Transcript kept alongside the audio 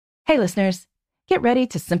Hey listeners, get ready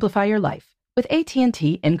to simplify your life with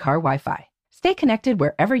AT&T in-car Wi-Fi. Stay connected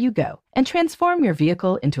wherever you go and transform your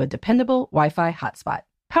vehicle into a dependable Wi-Fi hotspot.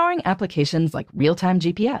 Powering applications like real-time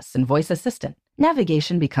GPS and voice assistant,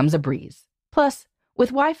 navigation becomes a breeze. Plus,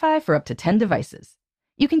 with Wi-Fi for up to 10 devices,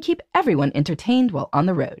 you can keep everyone entertained while on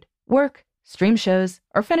the road, work, stream shows,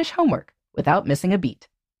 or finish homework without missing a beat.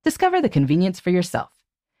 Discover the convenience for yourself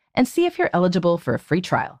and see if you're eligible for a free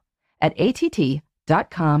trial at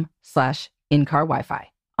att.com/in-car Wi-Fi.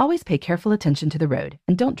 Always pay careful attention to the road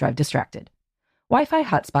and don't drive distracted. Wi-Fi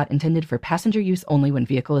hotspot intended for passenger use only when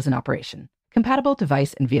vehicle is in operation. Compatible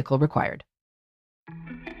device and vehicle required.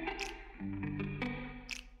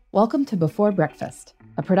 Welcome to Before Breakfast,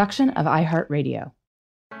 a production of iHeartRadio.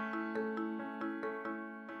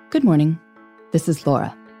 Good morning. This is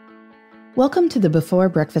Laura. Welcome to the Before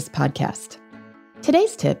Breakfast podcast.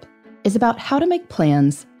 Today's tip is about how to make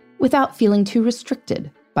plans without feeling too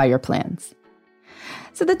restricted by your plans.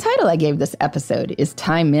 So the title I gave this episode is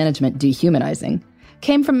Time Management Dehumanizing,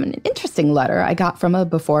 came from an interesting letter I got from a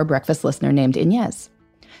Before Breakfast listener named Inez.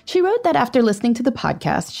 She wrote that after listening to the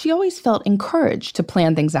podcast, she always felt encouraged to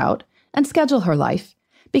plan things out and schedule her life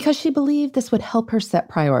because she believed this would help her set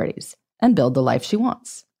priorities and build the life she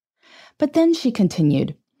wants. But then she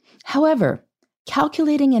continued, however,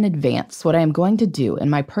 calculating in advance what I am going to do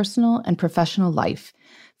in my personal and professional life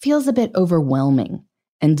feels a bit overwhelming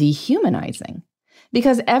and dehumanizing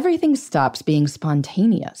because everything stops being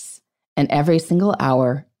spontaneous and every single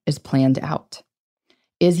hour is planned out.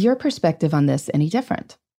 Is your perspective on this any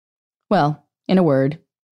different? Well, in a word,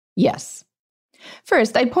 yes.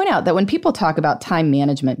 First, I'd point out that when people talk about time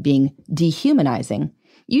management being dehumanizing,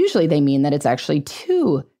 usually they mean that it's actually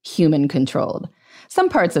too human-controlled. Some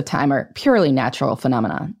parts of time are purely natural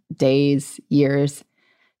phenomena, days, years.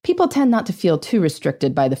 People tend not to feel too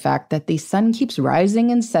restricted by the fact that the sun keeps rising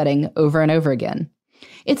and setting over and over again.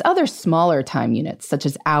 It's other smaller time units, such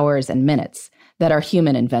as hours and minutes, that are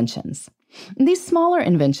human inventions. These smaller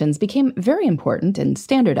inventions became very important and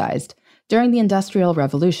standardized during the Industrial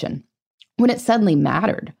Revolution, when it suddenly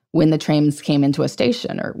mattered when the trains came into a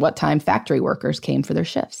station or what time factory workers came for their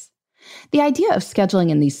shifts. The idea of scheduling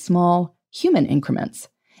in these small, human increments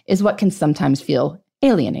is what can sometimes feel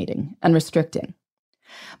alienating and restricting.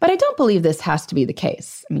 But I don't believe this has to be the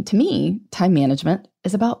case. To me, time management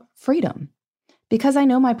is about freedom. Because I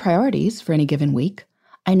know my priorities for any given week,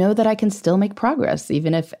 I know that I can still make progress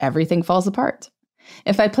even if everything falls apart.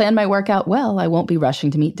 If I plan my workout well, I won't be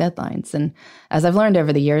rushing to meet deadlines. And as I've learned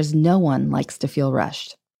over the years, no one likes to feel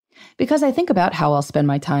rushed. Because I think about how I'll spend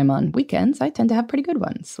my time on weekends, I tend to have pretty good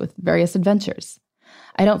ones with various adventures.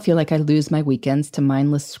 I don't feel like I lose my weekends to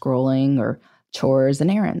mindless scrolling or chores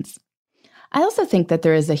and errands. I also think that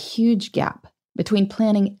there is a huge gap between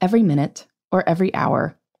planning every minute or every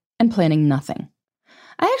hour and planning nothing.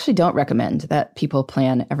 I actually don't recommend that people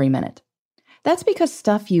plan every minute. That's because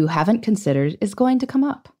stuff you haven't considered is going to come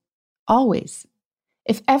up. Always.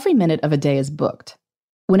 If every minute of a day is booked,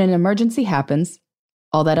 when an emergency happens,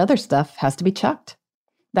 all that other stuff has to be chucked.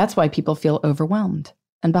 That's why people feel overwhelmed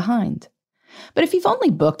and behind. But if you've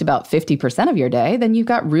only booked about 50% of your day, then you've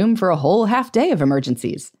got room for a whole half day of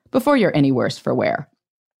emergencies before you're any worse for wear.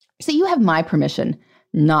 So you have my permission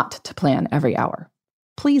not to plan every hour.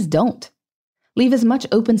 Please don't. Leave as much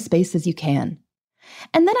open space as you can.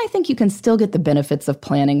 And then I think you can still get the benefits of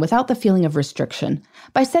planning without the feeling of restriction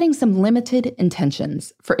by setting some limited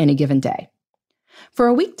intentions for any given day. For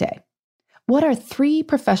a weekday, what are 3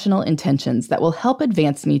 professional intentions that will help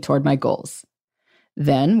advance me toward my goals?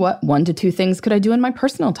 Then what 1 to 2 things could I do in my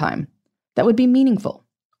personal time that would be meaningful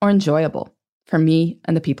or enjoyable for me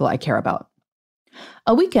and the people I care about?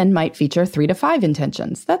 A weekend might feature 3 to 5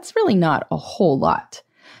 intentions. That's really not a whole lot.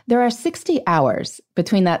 There are 60 hours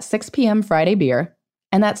between that 6 p.m. Friday beer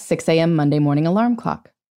and that 6 a.m. Monday morning alarm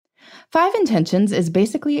clock. 5 intentions is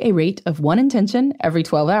basically a rate of 1 intention every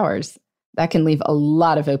 12 hours. That can leave a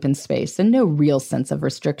lot of open space and no real sense of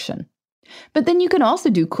restriction. But then you can also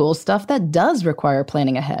do cool stuff that does require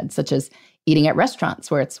planning ahead, such as eating at restaurants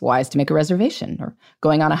where it's wise to make a reservation, or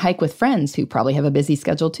going on a hike with friends who probably have a busy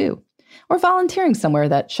schedule too, or volunteering somewhere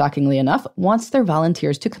that, shockingly enough, wants their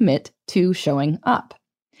volunteers to commit to showing up.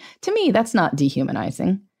 To me, that's not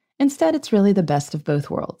dehumanizing. Instead, it's really the best of both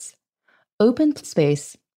worlds. Open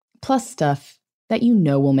space plus stuff that you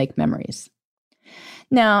know will make memories.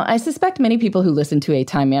 Now, I suspect many people who listen to a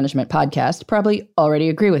time management podcast probably already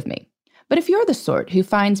agree with me. But if you're the sort who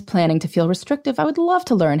finds planning to feel restrictive, I would love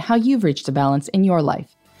to learn how you've reached a balance in your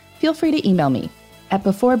life. Feel free to email me at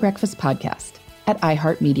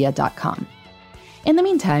beforebreakfastpodcast@iheartmedia.com. In the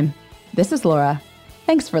meantime, this is Laura.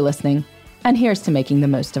 Thanks for listening, And here's to making the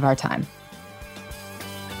most of our time.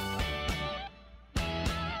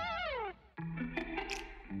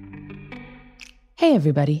 Hey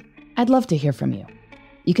everybody, I'd love to hear from you.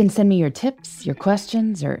 You can send me your tips, your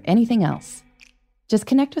questions, or anything else. Just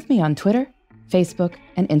connect with me on Twitter, Facebook,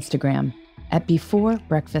 and Instagram at Before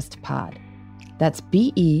Breakfast Pod. That's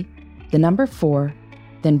BE, the number 4,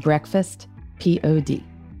 then breakfast, POD.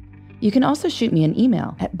 You can also shoot me an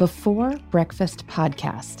email at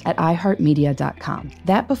beforebreakfastpodcast@iheartmedia.com.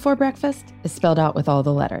 That Before Breakfast is spelled out with all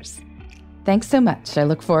the letters. Thanks so much. I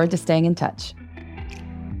look forward to staying in touch.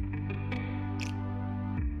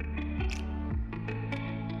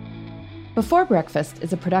 Before Breakfast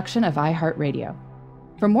is a production of iHeartRadio.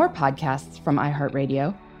 For more podcasts from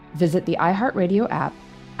iHeartRadio, visit the iHeartRadio app,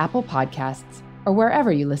 Apple Podcasts, or wherever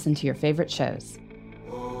you listen to your favorite shows.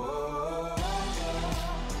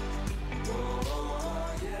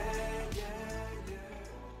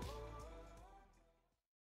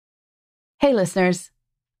 Hey listeners,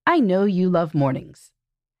 I know you love mornings.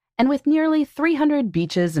 And with nearly 300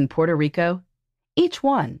 beaches in Puerto Rico, each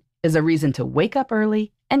one is a reason to wake up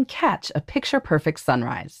early and catch a picture-perfect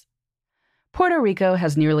sunrise. Puerto Rico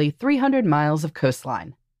has nearly 300 miles of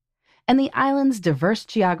coastline, and the island's diverse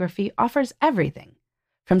geography offers everything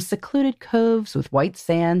from secluded coves with white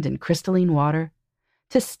sand and crystalline water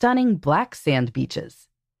to stunning black sand beaches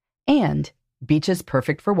and beaches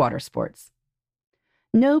perfect for water sports.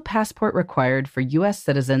 No passport required for U.S.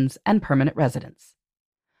 citizens and permanent residents.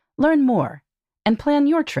 Learn more and plan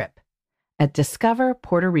your trip at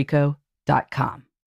discoverpuertorico.com.